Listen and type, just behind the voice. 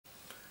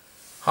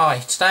Hi,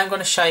 today I'm going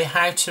to show you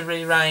how to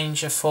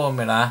rearrange a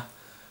formula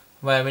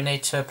where we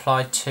need to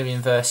apply two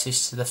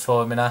inverses to the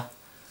formula.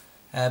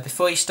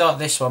 Before you start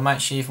this one, make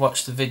sure you've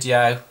watched the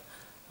video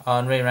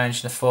on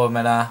rearranging the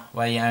formula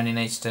where you only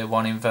need to do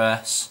one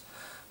inverse,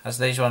 as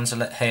these ones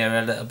here are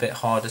a little bit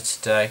harder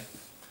to do.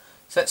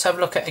 So let's have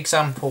a look at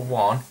example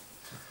 1.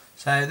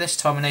 So this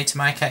time we need to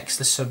make x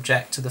the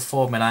subject to the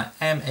formula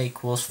m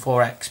equals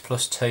 4x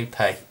plus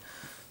 2p.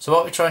 So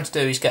what we're trying to do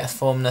is get a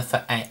formula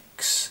for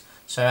x.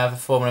 So I have a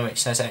formula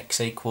which says x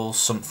equals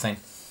something.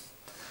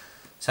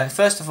 So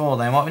first of all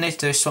then, what we need to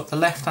do is swap the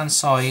left hand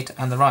side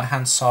and the right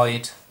hand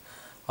side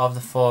of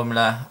the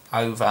formula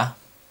over.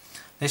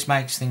 This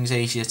makes things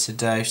easier to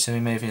do, so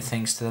we're moving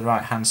things to the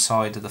right hand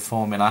side of the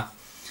formula.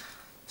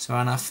 So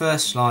on our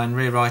first line,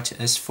 rewrite it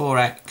as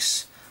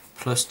 4x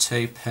plus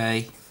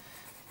 2p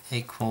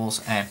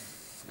equals m.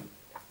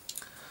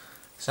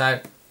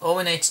 So all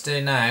we need to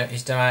do now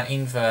is do our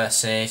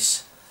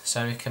inverses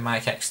so we can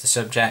make x the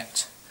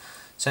subject.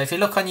 So if you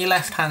look on your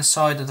left hand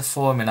side of the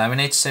formula, we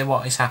need to see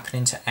what is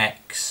happening to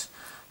x.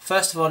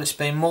 First of all, it's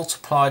being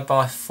multiplied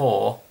by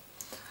 4,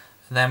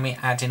 and then we're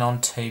adding on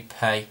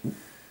 2p.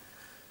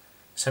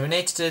 So we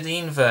need to do the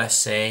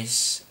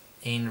inverses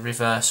in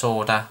reverse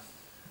order.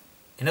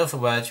 In other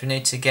words, we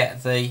need to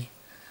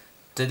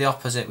do the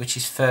opposite, which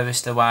is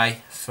furthest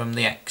away from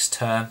the x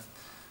term,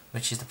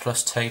 which is the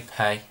plus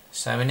 2p.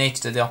 So we need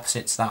to do the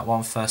opposite to that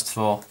one first of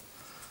all.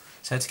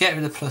 So to get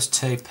rid of the plus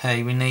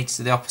 2p, we need to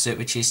do the opposite,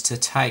 which is to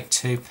take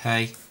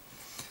 2p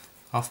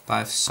off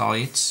both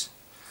sides.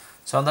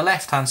 So on the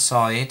left hand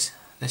side,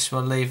 this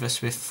will leave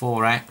us with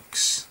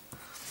 4x,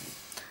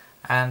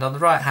 and on the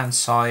right hand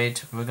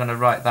side we're going to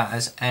write that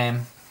as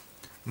m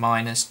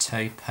minus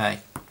 2p.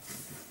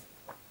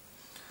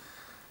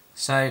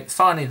 So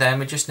finally then,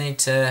 we just need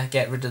to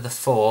get rid of the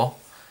 4.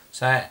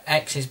 So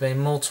x is being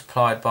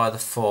multiplied by the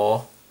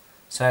 4,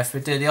 so if we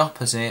do the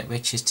opposite,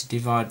 which is to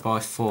divide by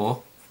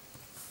 4,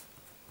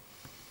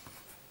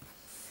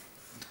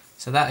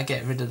 so that'll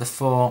get rid of the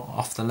 4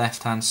 off the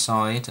left hand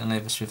side and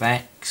leave us with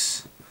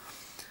x.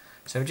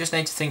 So we just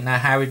need to think now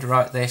how we'd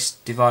write this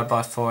divide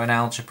by 4 in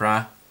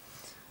algebra,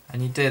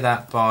 and you do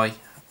that by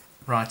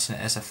writing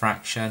it as a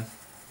fraction,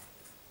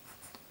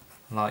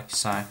 like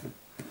so.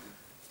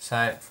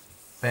 So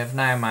we have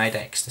now made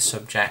x the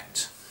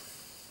subject.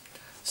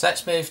 So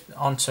let's move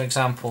on to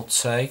example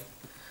 2.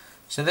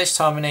 So this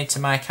time we need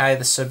to make a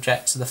the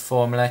subject to the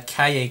formula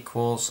k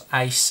equals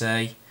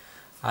ac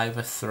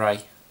over 3.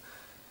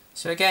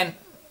 So again,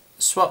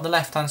 swap the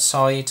left hand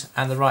side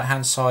and the right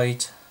hand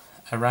side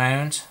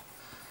around.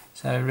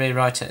 So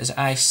rewrite it as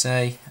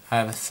AC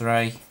over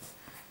 3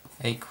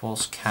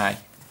 equals k.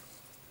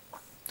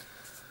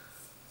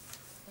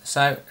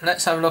 So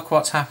let's have a look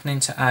what's happening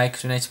to a,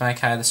 because we need to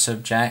make a the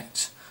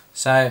subject.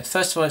 So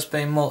first of all, it's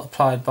being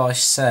multiplied by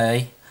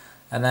c,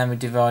 and then we're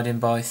dividing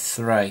by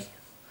 3.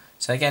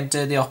 So again,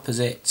 do the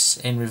opposites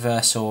in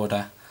reverse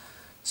order.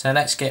 So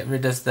let's get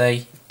rid of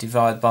the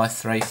divide by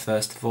 3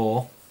 first of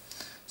all.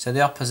 So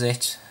the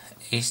opposite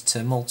is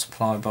to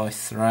multiply by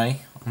 3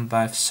 on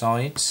both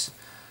sides.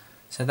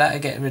 So that'll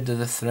get rid of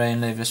the 3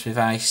 and leave us with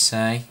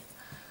AC.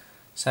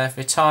 So if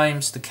we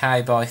times the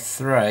k by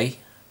 3,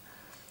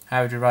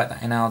 how would we write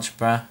that in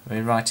algebra? We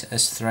write it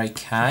as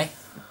 3k.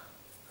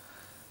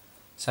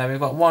 So we've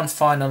got one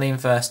final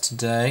inverse to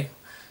do.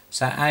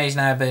 So A is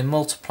now being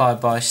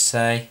multiplied by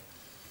C.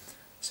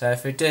 So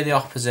if we do the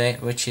opposite,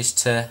 which is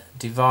to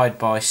divide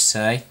by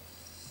C,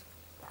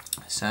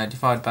 so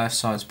divide both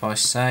sides by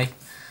C.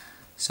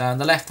 So on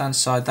the left hand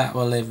side, that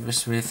will leave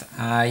us with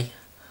A.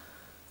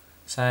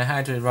 So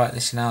how do we write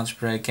this in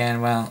algebra again?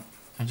 Well,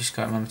 I just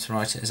got to remember to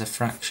write it as a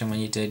fraction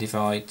when you do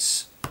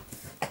divides.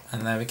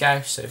 And there we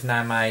go. So we've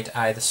now made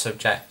A the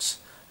subject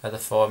of the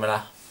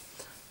formula.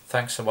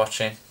 Thanks for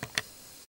watching.